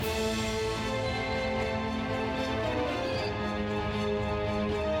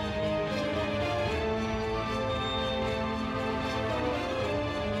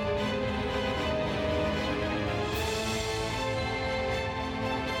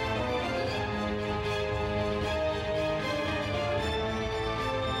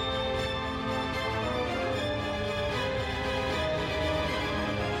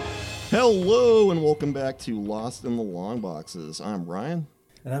Hello and welcome back to Lost in the Long Boxes. I'm Ryan.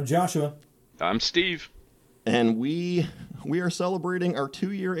 And I'm Joshua. I'm Steve. And we are celebrating our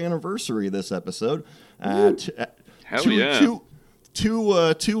 2-year anniversary this episode. Hell yeah.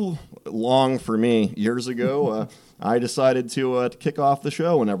 Too long for me. Years ago, I decided to kick off the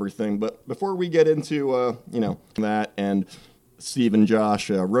show and everything. But before we get into that and Steve and Josh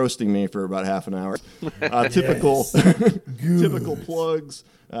roasting me for about half an hour, typical plugs.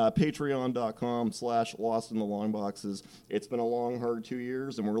 Patreon.com/Lost in the Long Boxes. It's been a long, hard 2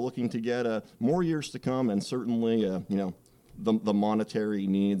 years, and we're looking to get more years to come. And certainly, the monetary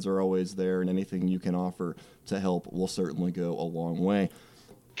needs are always there, and anything you can offer to help will certainly go a long way.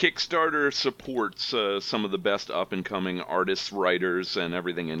 Kickstarter supports some of the best up-and-coming artists, writers, and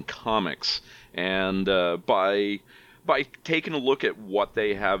everything in comics. And by taking a look at what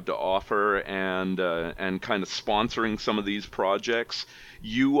they have to offer and kind of sponsoring some of these projects,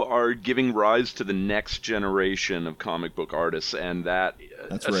 you are giving rise to the next generation of comic book artists, and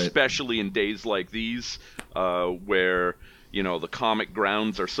that's especially in days like these, where the comic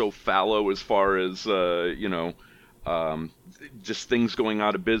grounds are so fallow as far as just things going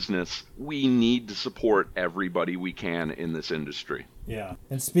out of business. We need to support everybody we can in this industry. Yeah,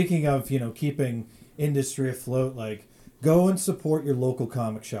 and speaking of keeping industry afloat, go and support your local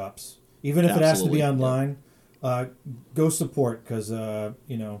comic shops, even if it has to be online. Go support because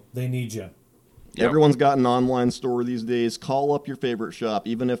they need you. Yep. Everyone's got an online store these days. Call up your favorite shop,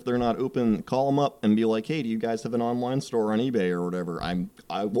 even if they're not open. Call them up and be like, "Hey, do you guys have an online store on eBay or whatever?" I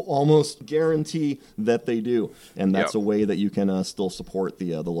will almost guarantee that they do, and that's a way that you can still support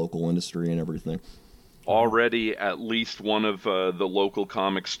the local industry and everything. Already, at least one of the local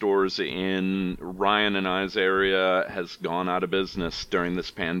comic stores in Ryan and I's area has gone out of business during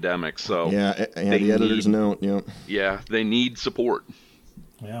this pandemic. So the editor's note. Yeah. Yeah, they need support.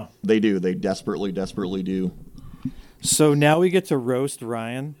 Yeah, they do. They desperately do. So now we get to roast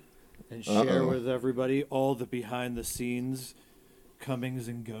Ryan and share with everybody all the behind-the-scenes comings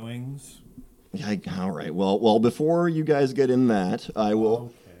and goings. Yeah, all right. Well, before you guys get in that, I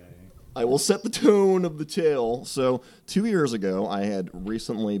will set the tone of the tale. So 2 years ago, I had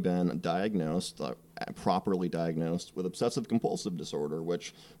recently been properly diagnosed with obsessive compulsive disorder,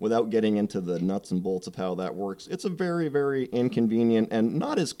 which, without getting into the nuts and bolts of how that works, it's a very, very inconvenient and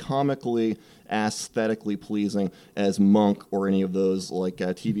not as comically, aesthetically pleasing as Monk or any of those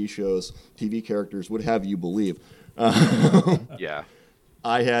TV shows, TV characters would have you believe. Yeah.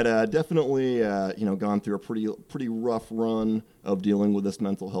 I had definitely, gone through a pretty rough run of dealing with this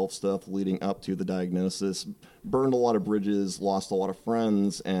mental health stuff leading up to the diagnosis. Burned a lot of bridges, lost a lot of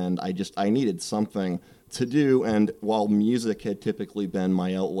friends, and I needed something to do. And while music had typically been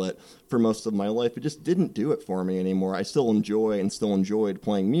my outlet for most of my life, it just didn't do it for me anymore. I still enjoyed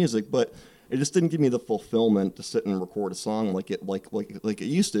playing music, but it just didn't give me the fulfillment to sit and record a song like it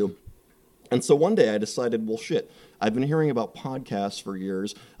used to. And so one day I decided, well, shit, I've been hearing about podcasts for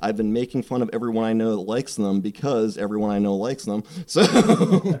years. I've been making fun of everyone I know that likes them because everyone I know likes them.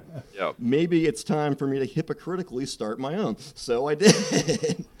 So maybe it's time for me to hypocritically start my own. So I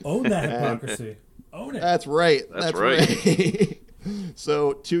did. Own that hypocrisy. Own it. That's right. That's right.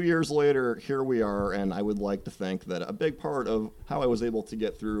 So 2 years later, here we are, and I would like to think that a big part of how I was able to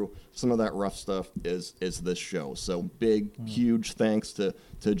get through some of that rough stuff is this show. So huge thanks to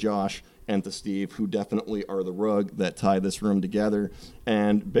Josh and to Steve, who definitely are the rug that tie this room together.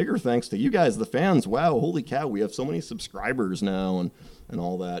 And bigger thanks to you guys, the fans. Wow, holy cow, we have so many subscribers now and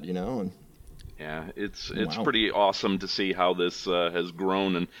all that, And yeah, it's pretty awesome to see how this has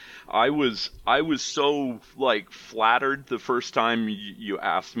grown. And I was so flattered the first time you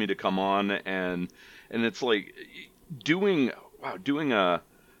asked me to come on, and it's like doing a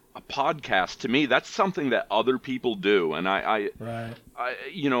podcast. To me, that's something that other people do, and I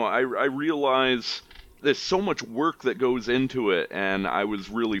realize there's so much work that goes into it, and I was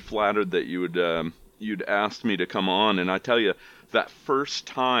really flattered that you'd asked me to come on. And I tell you, that first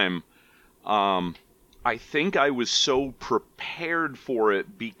time, I think I was so prepared for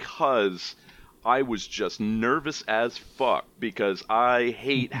it because I was just nervous as fuck, because I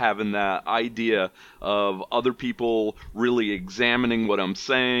hate having that idea of other people really examining what I'm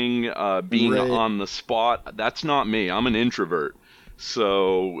saying, being on the spot. That's not me. I'm an introvert.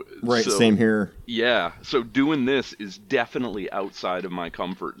 Same here. Yeah, so doing this is definitely outside of my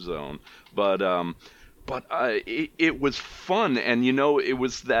comfort zone. But it was fun, and it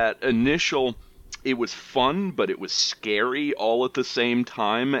was that initial. It was fun, but it was scary all at the same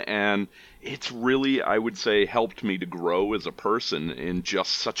time, and it's really, I would say, helped me to grow as a person in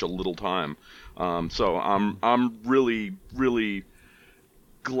just such a little time. So I'm really, really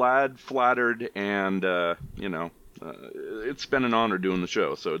glad, flattered, and it's been an honor doing the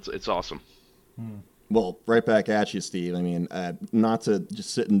show. So it's awesome. Well, right back at you, Steve. I mean, not to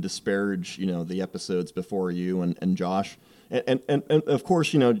just sit and disparage, the episodes before you and Josh, and of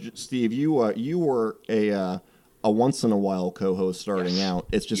course, Steve, you were a once in a while co-host starting out.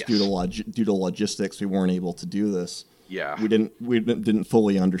 It's just due to logistics, we weren't able to do this. Yeah, we didn't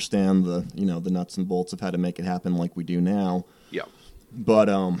fully understand the nuts and bolts of how to make it happen like we do now. Yeah. But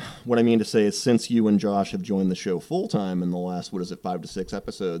what I mean to say is, since you and Josh have joined the show full time in the last 5 to 6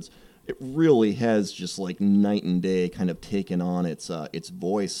 episodes, it really has just like night and day kind of taken on its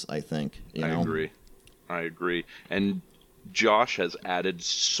voice, I think. I agree. And Josh has added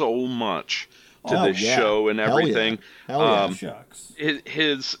so much to this show and everything. Hell yeah. Shucks.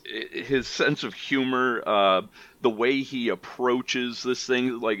 His sense of humor, the way he approaches this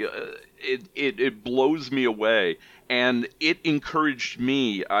thing, like it blows me away. And it encouraged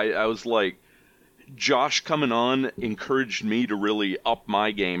me. I was like, Josh coming on encouraged me to really up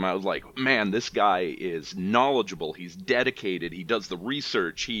my game. I was like, man, this guy is knowledgeable. He's dedicated. He does the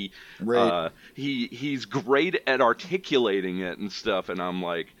research. He's great at articulating it and stuff. And I'm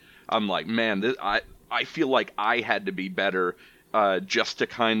like, man, I feel like I had to be better just to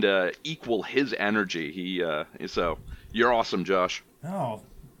kind of equal his energy. So you're awesome, Josh. Oh,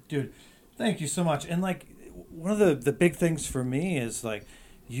 dude, thank you so much. And like, one of the big things for me is like,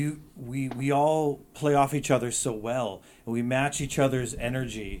 we all play off each other so well, and we match each other's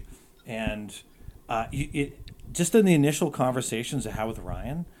energy, and just in the initial conversations I had with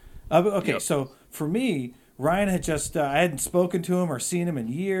Ryan. So for me, Ryan had just I hadn't spoken to him or seen him in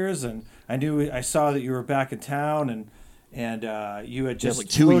years, and I saw that you were back in town, and you had just like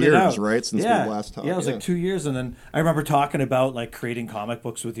 2 years, right, since we last talked. Yeah, it was like 2 years, and then I remember talking about like creating comic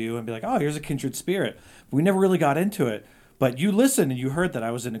books with you, and be like, oh, here's a kindred spirit. We never really got into it. But you listened and you heard that I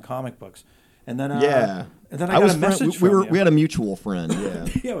was into comic books, and then I got a message from you. We had a mutual friend, yeah.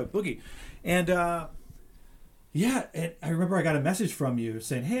 Yeah, with Boogie, and and I remember I got a message from you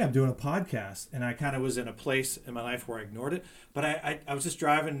saying, "Hey, I'm doing a podcast," and I kind of was in a place in my life where I ignored it, but I was just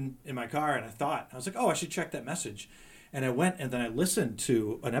driving in my car and I was like, "Oh, I should check that message," and I went and then I listened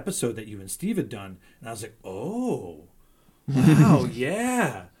to an episode that you and Steve had done, and I was like, "Oh, wow,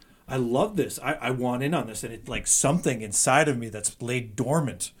 yeah." I love this. I want in on this. And it's like something inside of me that's laid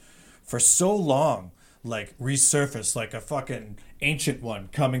dormant for so long, like resurfaced, like a fucking ancient one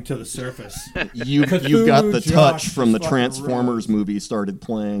coming to the surface. You've got the touch from the Transformers movie started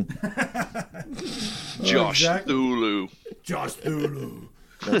playing. Josh Thulu. Josh Thulu.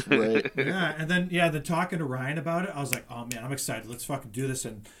 That's right. Yeah, and then talking to Ryan about it, I was like, oh man, I'm excited. Let's fucking do this.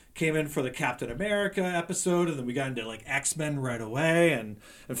 And came in for the Captain America episode, and then we got into like X-Men right away, and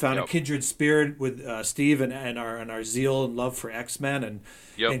found a kindred spirit with Steve and our zeal and love for X-Men,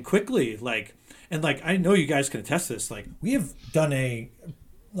 and quickly I know you guys can attest to this. Like, we have done a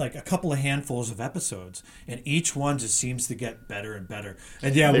couple of handfuls of episodes, and each one just seems to get better and better.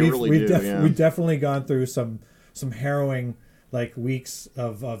 And yeah, we've definitely gone through some harrowing weeks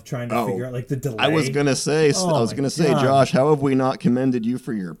of trying to figure out the delay. I was gonna say, Josh, how have we not commended you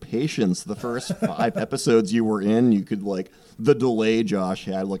for your patience? The first 5 episodes you were in, you could the delay Josh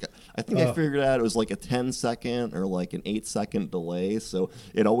had. I think I figured out it was like a 10-second or like an 8-second delay. So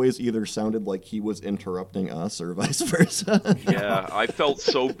it always either sounded like he was interrupting us or vice versa. Yeah, I felt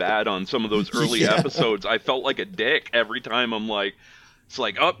so bad on some of those early episodes. I felt like a dick every time. I'm like. It's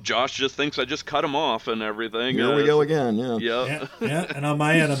like, Josh just thinks I just cut him off and everything. Here we go again, yeah. And on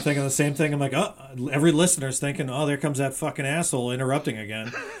my end, I'm thinking the same thing. I'm like, every listener's thinking, there comes that fucking asshole interrupting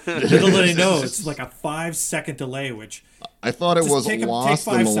again. Little do they know, it's like a 5-second delay, which... I thought it was Lost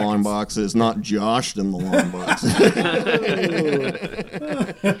in the long boxes, not Joshed in the long boxes.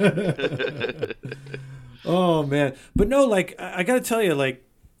 Oh, man. But no, I got to tell you,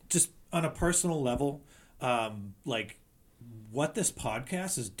 just on a personal level, what this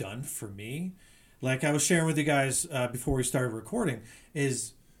podcast has done for me, like I was sharing with you guys before we started recording,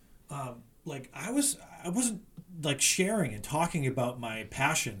 is I wasn't sharing and talking about my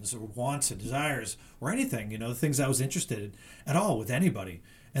passions or wants and desires or anything, the things I was interested in at all with anybody.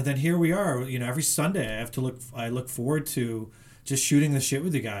 And then here we are, every Sunday I look forward to just shooting the shit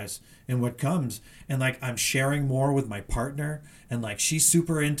with you guys and what comes. And I'm sharing more with my partner, and she's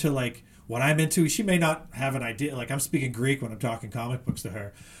super into what I'm into. She may not have an idea. I'm speaking Greek when I'm talking comic books to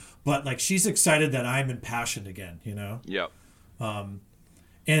her, but she's excited that I'm impassioned again, Yep. And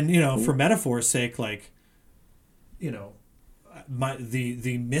for metaphor's sake,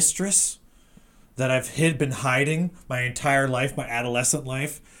 the mistress that I've been hiding my entire life, my adolescent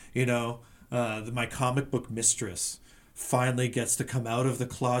life, my comic book mistress finally gets to come out of the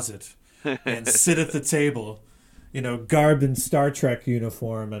closet and sit at the table, garbed in Star Trek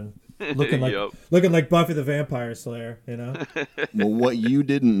uniform and looking like Buffy the Vampire Slayer, Well, what you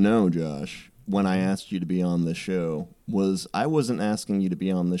didn't know, Josh, when I asked you to be on this show was I wasn't asking you to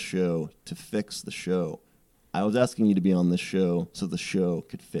be on this show to fix the show. I was asking you to be on this show so the show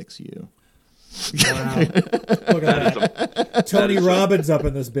could fix you. Wow. Look at that. Tony Robbins up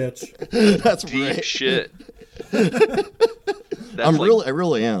in this bitch. That's deep right. shit. I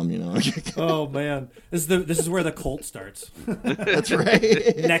really am, Oh man. This is where the cult starts. That's right.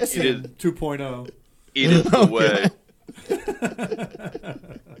 Nexium 2.0. It is the way.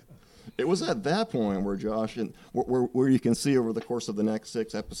 It was at that point where Josh and where you can see over the course of the next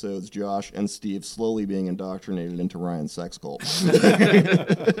 6 episodes, Josh and Steve slowly being indoctrinated into Ryan's sex cult.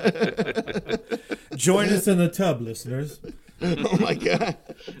 Join us in the tub, listeners. Oh my god!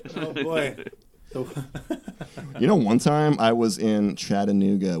 Oh boy. One time I was in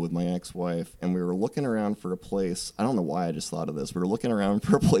Chattanooga with my ex-wife, and we were looking around for a place. I don't know why I just thought of this. We were looking around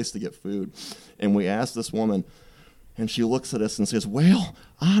for a place to get food, and we asked this woman. And she looks at us and says, "Well,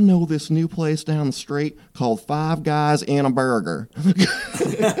 I know this new place down the street called Five Guys and a Burger."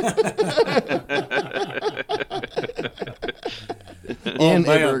 And a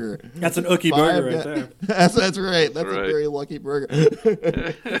burger. That's an ookie burger right there. That's right. That's a very lucky burger.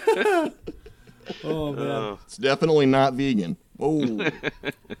 Oh, man. It's definitely not vegan. Oh.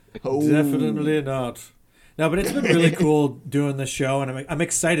 Definitely not. No, but it's been really cool doing the show, and I'm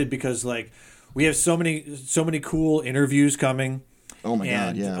excited because, we have so many cool interviews coming. Oh my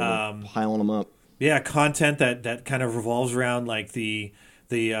god! Yeah, we're piling them up. Yeah, content that kind of revolves around the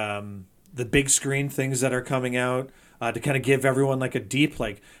big screen things that are coming out to kind of give everyone a deep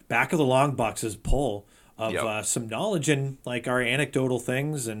back of the long boxes pull of some knowledge and our anecdotal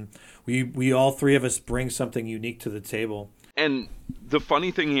things, and we all three of us bring something unique to the table. And the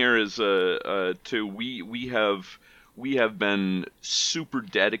funny thing here is we have been super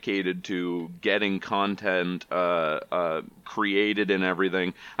dedicated to getting content created and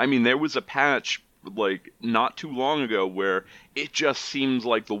everything. I mean, there was a patch not too long ago where it just seems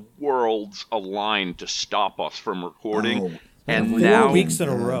like the world's aligned to stop us from recording. And now 4 weeks in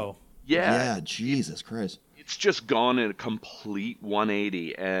a row. Yeah, Jesus Christ. It's just gone in a complete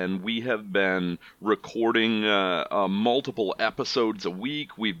 180, and we have been recording multiple episodes a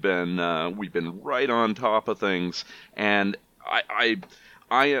week. We've been right on top of things, and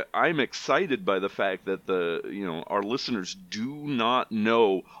I'm excited by the fact that our listeners do not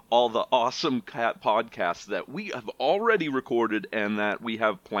know all the awesome cat podcasts that we have already recorded and that we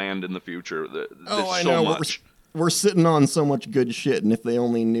have planned in the future. I know. Much. We're sitting on so much good shit, and if they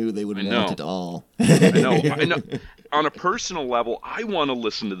only knew, they would want it all. I know. On a personal level, I want to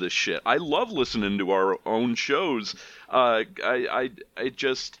listen to this shit. I love listening to our own shows. I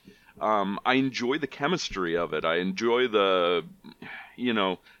enjoy the chemistry of it. I enjoy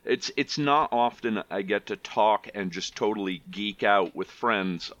it's not often I get to talk and just totally geek out with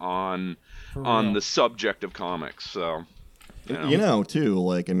friends on the subject of comics. So,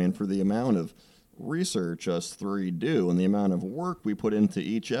 too, for the amount of research us three do and the amount of work we put into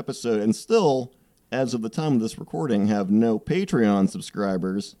each episode, and still, as of the time of this recording, have no Patreon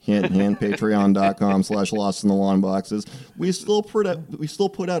subscribers. Hint, patreon.com/lostinthelawnboxes. We still put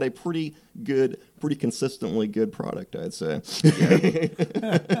out a pretty consistently good product, I'd say.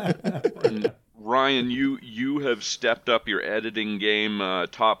 And Ryan, you have stepped up your editing game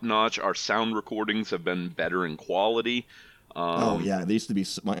top notch. Our sound recordings have been better in quality. They used to be.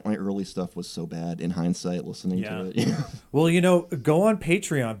 My early stuff was so bad. In hindsight, listening to it. Well, go on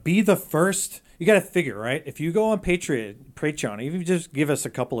Patreon. Be the first. You got to figure, right? If you go on Patreon, even if you just give us a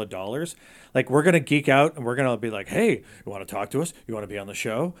couple of dollars, we're gonna geek out and we're gonna be like, "Hey, you want to talk to us? You want to be on the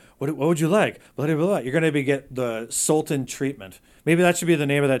show? What would you like?" Blah blah blah. You're gonna get the Sultan treatment. Maybe that should be the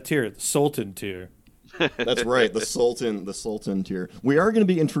name of that tier, the Sultan tier. That's right, the Sultan tier. We are going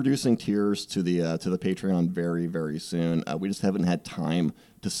to be introducing tiers to the Patreon very, very soon. We just haven't had time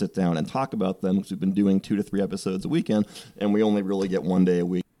to sit down and talk about them because we've been doing 2 to 3 episodes a weekend, and we only really get 1 day a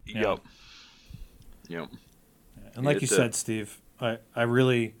week. Yep. And like you said, Steve, I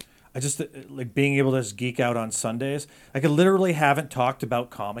just being able to just geek out on Sundays. I could literally haven't talked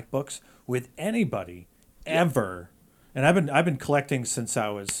about comic books with anybody ever, and I've been collecting since I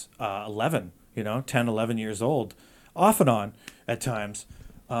was 11. 10, 11 years old, off and on at times.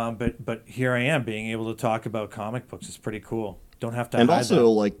 But here I am being able to talk about comic books. It's pretty cool. Don't have to and hide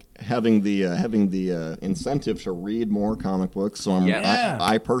also that. having the incentive to read more comic books. So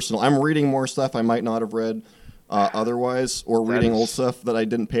I'm reading more stuff I might not have read otherwise, or reading old stuff that I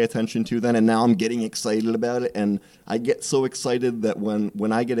didn't pay attention to then, and now I'm getting excited about it, and I get so excited that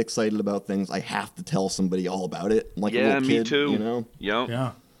when I get excited about things, I have to tell somebody all about it, like a little kid, me too. you know? Yep.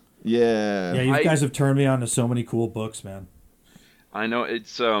 Yeah. Yeah. Yeah, you guys have turned me on to so many cool books, man. I know,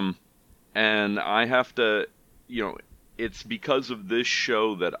 it's and I have to, it's because of this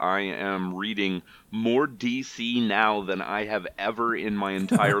show that I am reading more DC now than I have ever in my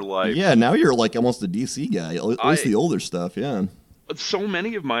entire life. Yeah, now you're like almost a DC guy, at least the older stuff, yeah. So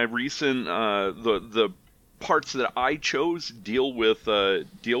many of my recent the parts that I chose deal with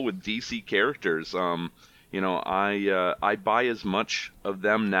DC characters. I buy as much of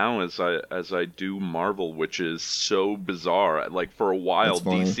them now as I do Marvel, which is so bizarre. Like for a while,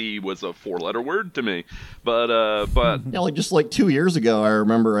 DC was a 4-letter word to me, but yeah, like just like 2 years ago, I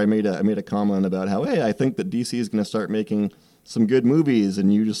remember I made a comment about how, hey, I think that DC is going to start making some good movies,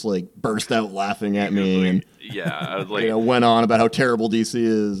 and you just like burst out laughing at me, and yeah, I was like, went on about how terrible DC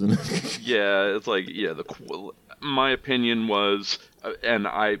is, and yeah, it's like my opinion was, and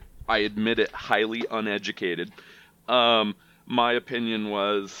I admit it, highly uneducated. My opinion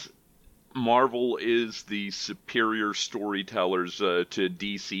was Marvel is the superior storytellers to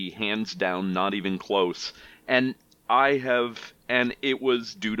DC, hands down, not even close. And it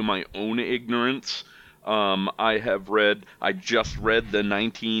was due to my own ignorance. I just read the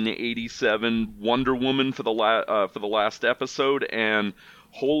 1987 Wonder Woman for the last episode, and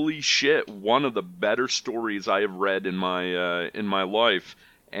holy shit, one of the better stories I have read in my life.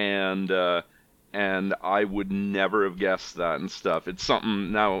 And I would never have guessed that and stuff. It's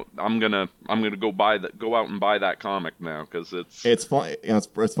something now. I'm gonna go out and buy that comic now, because it's funny.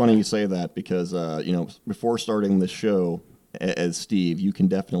 It's funny you say that, because before starting the show, as Steve, you can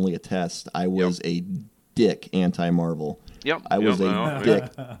definitely attest, I was a dick anti-Marvel. Yep. I was a dick.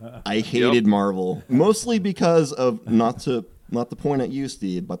 I hated Marvel, mostly because of not to point at you,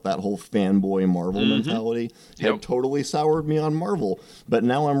 Steve, but that whole fanboy Marvel mentality had totally soured me on Marvel. But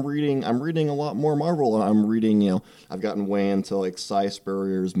now I'm reading a lot more Marvel. I'm reading, I've gotten way into like Cy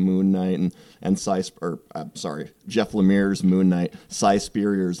Spurrier's Moon Knight and Jeff Lemire's Moon Knight, Cy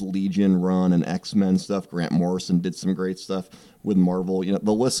Spurrier's Legion run and X-Men stuff. Grant Morrison did some great stuff with Marvel.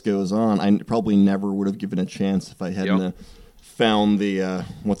 The list goes on. I probably never would have given a chance if I hadn't found the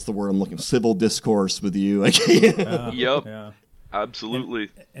what's the word I'm looking for? Civil discourse with you. Yep. Yeah. Absolutely.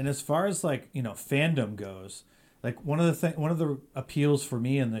 And as far as like, fandom goes, like one of the appeals for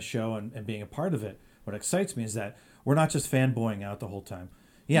me in this show and being a part of it, what excites me is that we're not just fanboying out the whole time.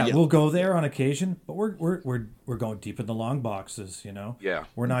 Yeah, we'll go there on occasion, but we're going deep in the long boxes, Yeah.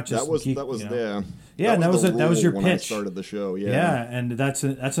 We're not just that was your pitch. When I started the show. Yeah, and that's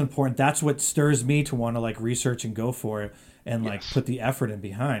important. That's what stirs me to want to like research and go for it and like put the effort in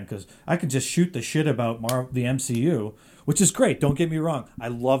behind, because I could just shoot the shit about the MCU, which is great. Don't get me wrong. I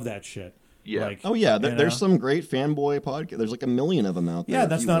love that shit. Yeah. There's some great fanboy podcast. There's like a million of them out there. Yeah,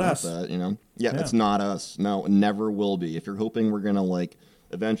 that's not us. It's not us. No, it never will be. If you're hoping we're gonna like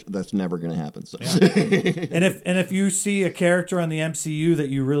eventually, that's never gonna happen. So. Yeah. and if you see a character on the MCU that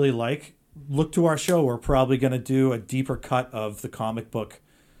you really like, look to our show. We're probably gonna do a deeper cut of the comic book,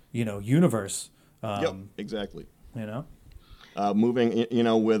 universe. Yep. Exactly. Moving,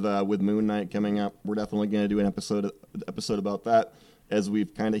 with Moon Knight coming up, we're definitely going to do an episode about that. As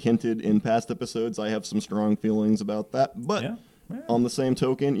we've kind of hinted in past episodes, I have some strong feelings about that. But on the same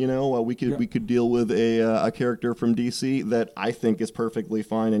token, we could deal with a character from DC that I think is perfectly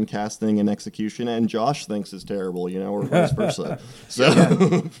fine in casting and execution, and Josh thinks is terrible, or vice versa.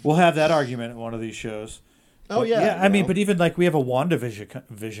 So we'll have that argument in one of these shows. Oh yeah. I mean, but even like we have a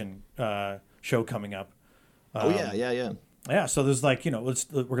WandaVision show coming up. Yeah, so there's like, we're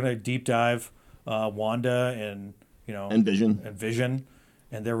going to deep dive Wanda and, and Vision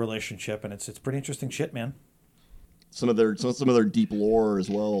and their relationship, and it's pretty interesting shit, man. Some of their deep lore as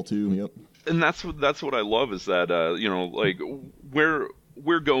well too. Yep. And that's what I love is that like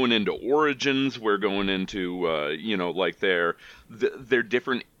we're going into origins, we're going into like their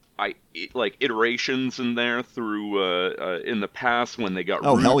different iterations in there through in the past when they got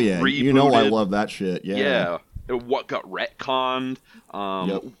hell yeah, rebooted. I love that shit. Yeah. What got retconned,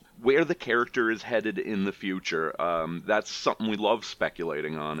 where the character is headed in the future. That's something we love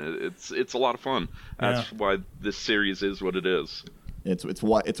speculating on. It's a lot of fun. That's why this series is what it is. It's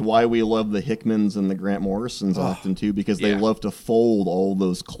why we love the Hickmans and the Grant Morrisons often too, because they love to fold all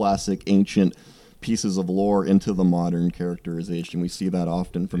those classic ancient pieces of lore into the modern characterization. We see that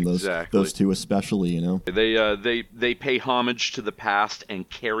often from those two especially, you know. They pay homage to the past and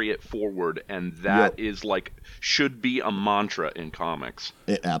carry it forward, and that is like should be a mantra in comics.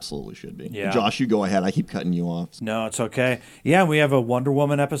 It absolutely should be. Yeah. Josh, you go ahead. I keep cutting you off. No, it's okay. Yeah, we have a Wonder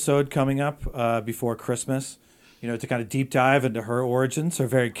Woman episode coming up before Christmas. You know, to kind of deep dive into her origins, her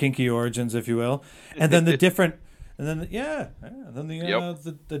very kinky origins, if you will, and then the different. And then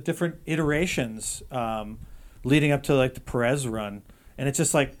the different iterations leading up to like the Perez run, and it's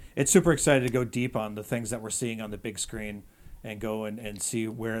just like it's super excited to go deep on the things that we're seeing on the big screen and go and see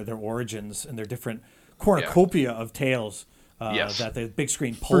where their origins and their different cornucopia of tales that the big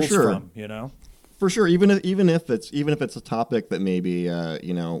screen pulls from. You know, for sure. Even if it's a topic that maybe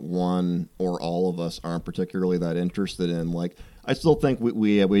one or all of us aren't particularly that interested in, like. I still think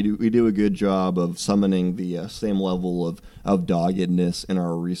we do a good job of summoning the same level of doggedness in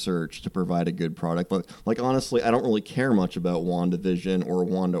our research to provide a good product. But like honestly, I don't really care much about WandaVision or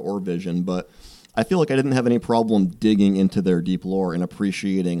Wanda or Vision, but I feel like I didn't have any problem digging into their deep lore and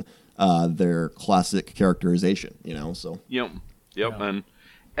appreciating their classic characterization. You know, so and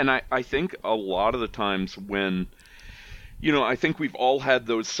I think a lot of the times when. You know, I think we've all had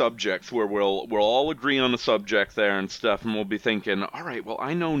those subjects where we'll all agree on the subject there and stuff, and we'll be thinking, all right, well,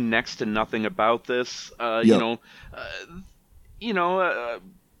 I know next to nothing about this. Where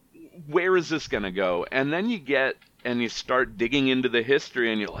is this going to go? And then you get and you start digging into the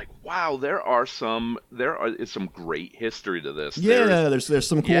history, and you're like, wow, there is some great history to this. Yeah, there's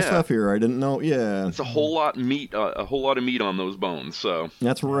some cool stuff here. I didn't know. Yeah, it's a whole lot of meat on those bones. So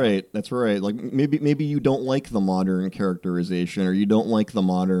that's right. Like maybe you don't like the modern characterization, or you don't like the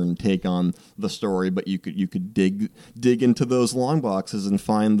modern take on the story, but you could dig into those long boxes and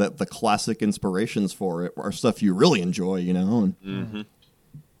find that the classic inspirations for it are stuff you really enjoy. You know. And,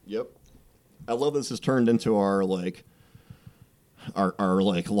 Yep. I love this has turned into our Lost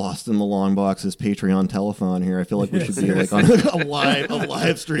in the Long Boxes Patreon telethon here. I feel like we should be like on a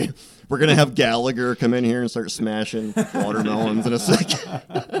live stream. We're gonna have Gallagher come in here and start smashing watermelons in a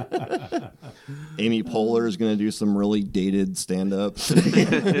second. Amy Poehler is gonna do some really dated stand-ups.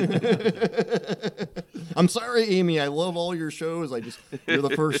 I'm sorry, Amy. I love all your shows. You're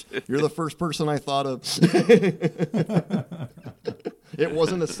the first person I thought of. It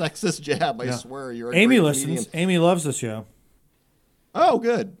wasn't a sexist jab, I swear. You're a Amy great listens. comedian. Amy loves the show. Oh,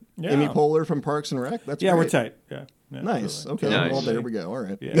 good. Yeah. Amy Poehler from Parks and Rec. That's great. We're tight. Yeah. Nice. Totally. Okay. Nice. Well, there we go. All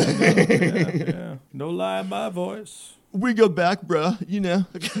right. Yeah. No lie in my voice. We go back, bruh. You know.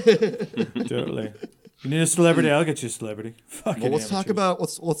 Totally. You need a celebrity? I'll get you a celebrity. Fucking Well, let's talk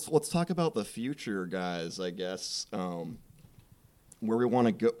amateurs. about let's talk about the future, guys. I guess where we want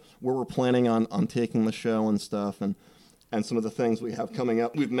to go, where we're planning on taking the show and stuff, and some of the things we have coming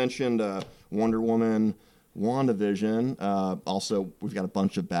up. We've mentioned Wonder Woman, WandaVision. Also, we've got a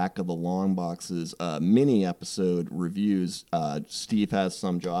bunch of Back of the Long Boxes mini episode reviews. Steve has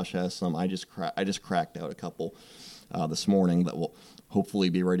some, Josh has some. I just cracked out a couple this morning that will hopefully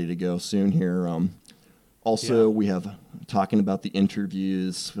be ready to go soon here. We have talking about the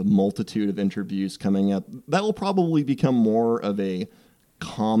interviews, a multitude of interviews coming up. That will probably become more of a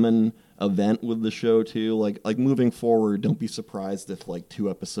common event with the show too. Like moving forward, don't be surprised if like 2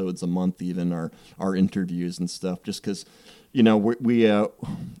 episodes a month even are interviews and stuff. Just because,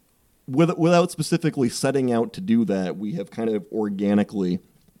 without specifically setting out to do that, we have kind of organically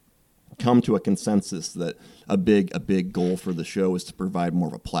come to a consensus that a big goal for the show is to provide more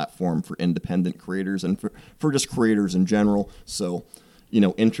of a platform for independent creators and for just creators in general. So,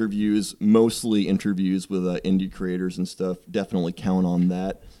 interviews, mostly interviews with indie creators and stuff. Definitely count on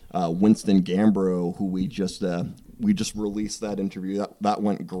that. Winston Gambro, who we just released that interview. That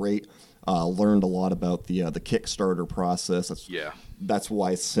went great. Learned a lot about the Kickstarter process. That's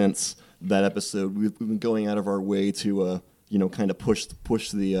why since that episode we've been going out of our way to kind of push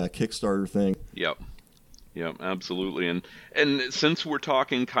the Kickstarter thing. Yep, absolutely. And since we're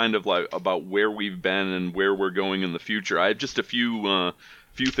talking kind of like about where we've been and where we're going in the future, I have just a few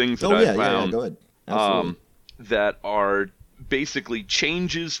things that I found go ahead. that are basically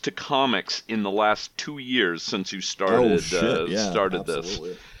changes to comics in the last 2 years since you started this.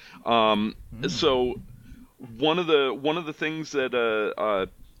 So one of the things that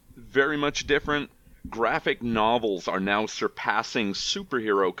very much different. Graphic novels are now surpassing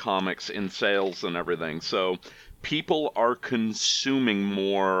superhero comics in sales and everything. So people are consuming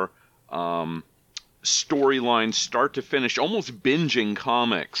more storylines start to finish, almost binging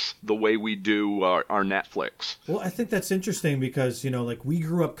comics the way we do our Netflix. Well, I think that's interesting because, we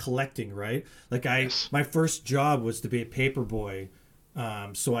grew up collecting, right? My first job was to be a paper boy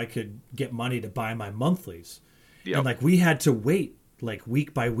so I could get money to buy my monthlies. Yep. And like we had to wait like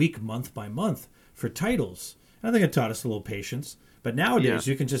week by week, month by month for titles. And I think it taught us a little patience. But nowadays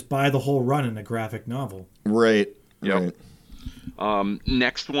you can just buy the whole run in a graphic novel. Right. Yep. Right.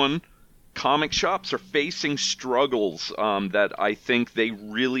 Next one. Comic shops are facing struggles that I think they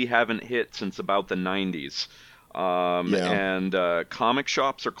really haven't hit since about the 90s. And comic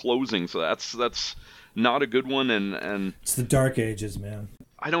shops are closing, so that's not a good one. And it's the dark ages, man.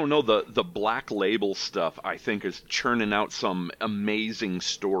 I don't know, the Black Label stuff I think is churning out some amazing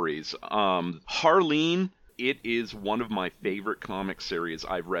stories. Harleen, it is one of my favorite comic series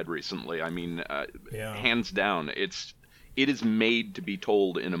I've read recently. I mean, hands down, it is made to be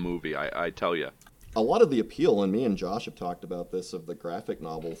told in a movie, I tell you. A lot of the appeal, and me and Josh have talked about this, of the graphic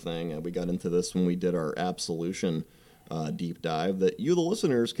novel thing, and we got into this when we did our Absolution deep dive, that you, the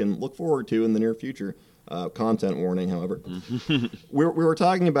listeners, can look forward to in the near future. Content warning, however. we were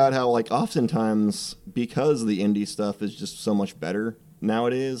talking about how, like, oftentimes, because the indie stuff is just so much better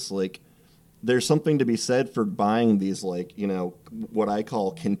nowadays, like, there's something to be said for buying these, like, you know, what I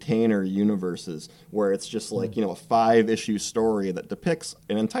call container universes, where it's just like, you know, a 5-issue story that depicts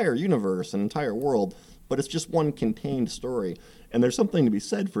an entire universe, an entire world, but it's just one contained story. And there's something to be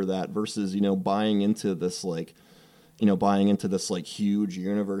said for that versus, you know, buying into this huge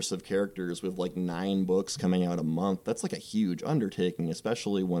universe of characters with like 9 books coming out a month. That's like a huge undertaking,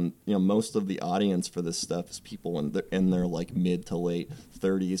 especially when, you know, most of the audience for this stuff is people in their like mid to late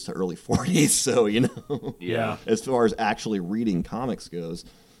 30s to early 40s. So, you know, as far as actually reading comics goes.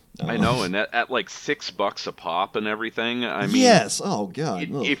 I know, and at like $6 a pop and everything. I mean, yes. Oh God.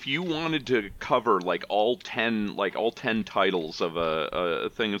 If you wanted to cover like all 10 titles of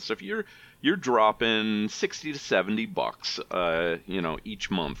a thing and stuff, you're dropping $60 to $70, you know, each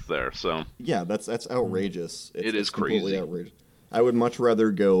month there. So yeah, that's outrageous. It's completely crazy. Outrageous. I would much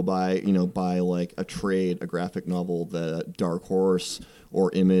rather go buy like a graphic novel that Dark Horse or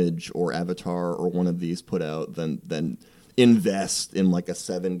Image or Avatar or one of these put out than invest in like a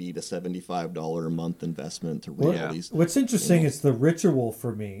 $70 to $75 a month investment to read all these. What's interesting is the ritual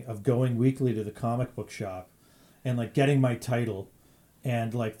for me of going weekly to the comic book shop and like getting my title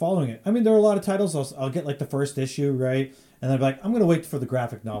and like following it. I mean, there are a lot of titles. I'll get like the first issue, right? And then I'm like, I'm going to wait for the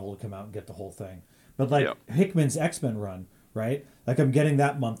graphic novel to come out and get the whole thing. But like Hickman's X-Men run, right? Like I'm getting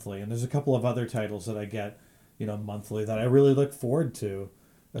that monthly. And there's a couple of other titles that I get, you know, monthly that I really look forward to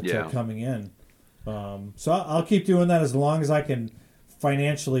coming in. So I'll keep doing that as long as I can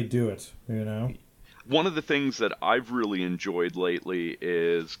financially do it, you know? One of the things that I've really enjoyed lately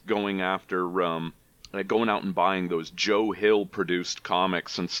is going after... going out and buying those Joe Hill produced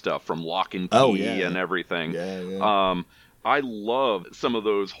comics and stuff from Lock and Key and everything. I love some of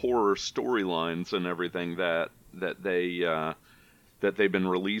those horror storylines and everything that they've been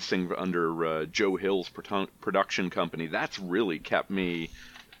releasing under Joe Hill's production company. That's really kept me,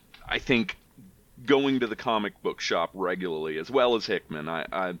 I think, going to the comic book shop regularly, as well as Hickman.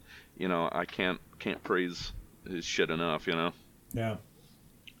 I can't praise his shit enough, you know. Yeah.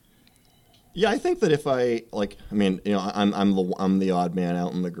 Yeah, I think that if I'm the odd man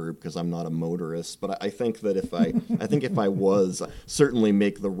out in the group because I'm not a motorist, but I think that if I was, certainly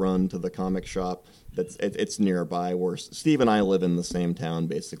make the run to the comic shop it's nearby, where Steve and I live in the same town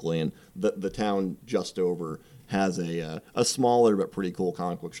basically, and the town just over has a smaller but pretty cool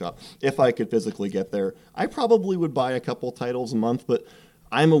comic book shop. If I could physically get there, I probably would buy a couple titles a month, but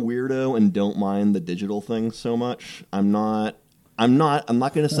I'm a weirdo and don't mind the digital thing so much. I'm not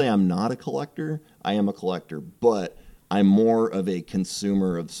going to say I'm not a collector. I am a collector, but I'm more of a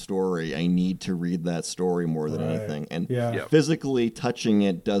consumer of story. I need to read that story more than anything. And physically touching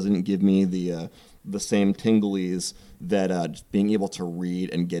it doesn't give me the same tinglies that just being able to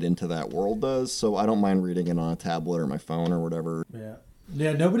read and get into that world does. So I don't mind reading it on a tablet or my phone or whatever. Yeah.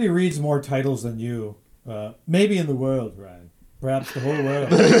 Nobody reads more titles than you. Maybe in the world, Ryan. Perhaps the whole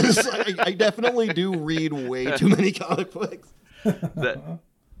world. I definitely do read way too many comic books. I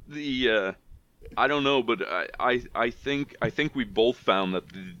don't know, but I think we both found that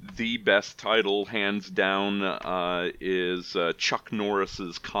the best title, hands down, is Chuck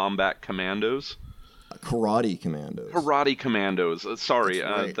Norris's Combat Commandos. Karate Commandos. Karate Commandos. Sorry,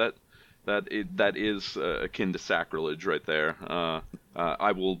 right. that is akin to sacrilege right there.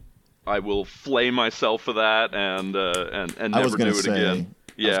 I will flay myself for that and never do it again.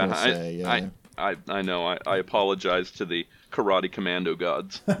 I know. I apologize to the Karate Commando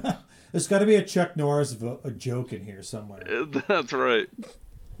gods. There's got to be a Chuck Norris a joke in here somewhere. That's right.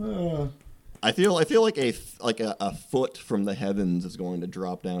 I feel like a foot from the heavens is going to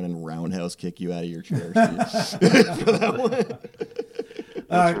drop down and roundhouse kick you out of your chair. For that one.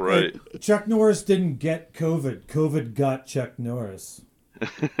 That's right. Chuck Norris didn't get COVID. COVID got Chuck Norris.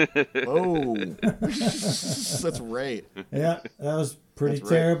 Oh, that's right. Yeah, that was pretty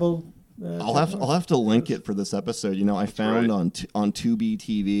terrible. I'll have to link it for this episode. You know, I found on Tubi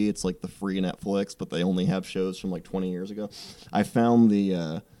TV. It's like the free Netflix, but they only have shows from like 20 years ago. I found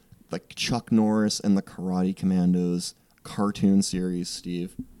the Chuck Norris and the Karate Commandos cartoon series.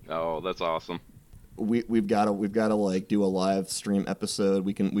 Steve. Oh, that's awesome. We've got to like do a live stream episode.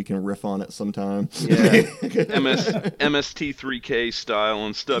 We can riff on it sometime. Yeah, MST3K style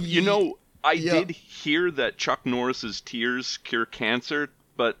and stuff. You know, I did hear that Chuck Norris's tears cure cancer,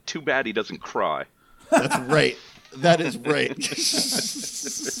 but too bad he doesn't cry. That's right. That is right.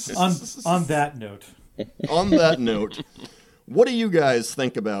 On that note. On that note, what do you guys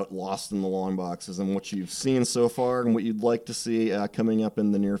think about Lost in the Long Boxes and what you've seen so far and what you'd like to see coming up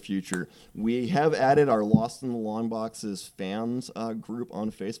in the near future? We have added our Lost in the Long Boxes fans group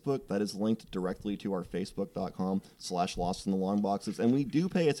on Facebook. That is linked directly to our facebook.com/Lost in the Long Boxes. And we do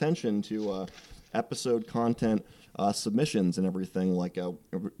pay attention to episode content submissions and everything, like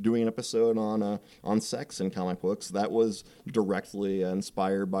doing an episode on sex in comic books. That was directly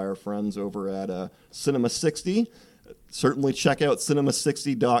inspired by our friends over at Cinema 60. Certainly check out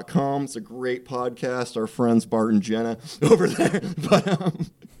cinema60.com. It's a great podcast. Our friends Bart and Jenna over there. But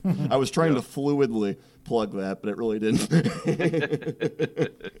I was trying to fluidly plug that, but it really didn't.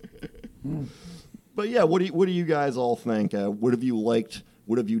 But yeah, what do you guys all think? What have you liked?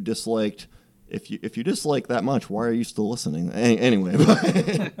 What have you disliked? If you dislike that much, why are you still listening? Anyway,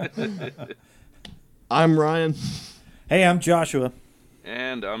 I'm Ryan. Hey, I'm Joshua.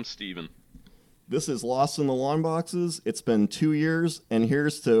 And I'm Steven. This is Lost in the Long Boxes. It's been 2 years, and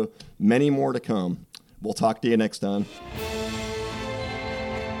here's to many more to come. We'll talk to you next time.